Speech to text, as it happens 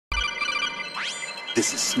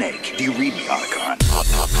This is Snake. Do you read me, Otacon?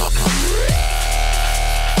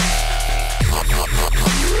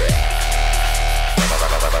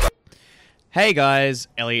 Hey guys,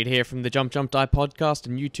 Elliot here from the Jump Jump Die podcast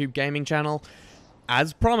and YouTube gaming channel.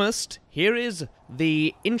 As promised, here is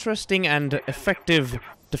the interesting and effective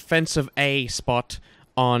defensive A spot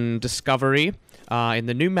on Discovery in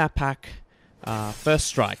the new map pack, First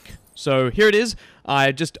Strike. So here it is.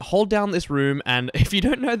 I just hold down this room, and if you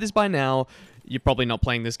don't know this by now, you're probably not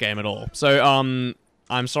playing this game at all. So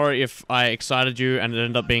I'm sorry if I excited you and it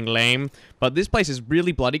ended up being lame, but this place is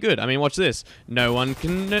really bloody good. I mean, watch this. No one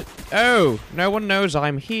can... Oh! No one knows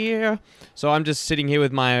I'm here. So I'm just sitting here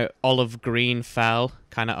with my olive green foul,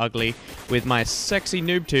 kind of ugly, with my sexy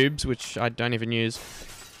noob tubes, which I don't even use,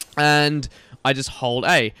 and I just hold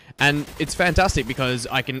A. And it's fantastic because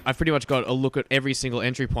I've pretty much got a look at every single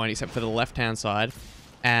entry point except for the left-hand side,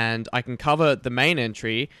 and I can cover the main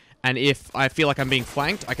entry. And if I feel like I'm being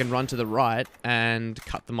flanked, I can run to the right and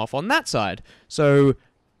cut them off on that side. So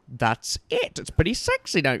that's it. It's pretty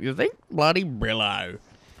sexy, don't you think? Bloody Brillo.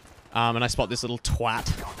 And I spot this little twat.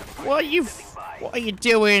 What are you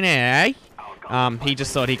doing here, eh? He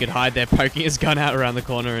just thought he could hide there, poking his gun out around the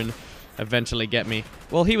corner and eventually get me.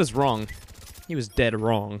 Well, he was wrong. He was dead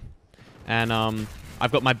wrong. And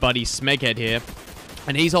I've got my buddy Smeghead here,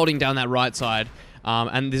 and he's holding down that right side.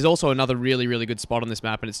 And there's also another really, really good spot on this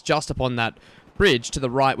map, and it's just up on that bridge to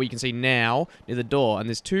the right where you can see now, near the door. And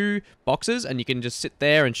there's two boxes, and you can just sit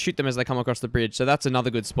there and shoot them as they come across the bridge. So that's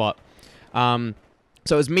another good spot. So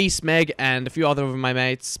it was me, Smeg, and a few other of my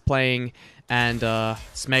mates playing, and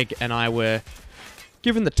Smeg and I were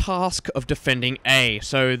given the task of defending A.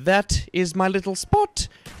 So that is my little spot,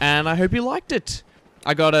 and I hope you liked it.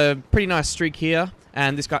 I got a pretty nice streak here,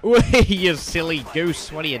 and this guy... You silly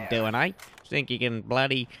goose, what are you doing, eh? Think you can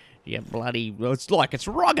bloody... It's like it's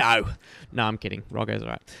Roggo. No, I'm kidding. Roggo's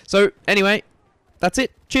alright. So, anyway, that's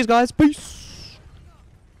it. Cheers, guys. Peace.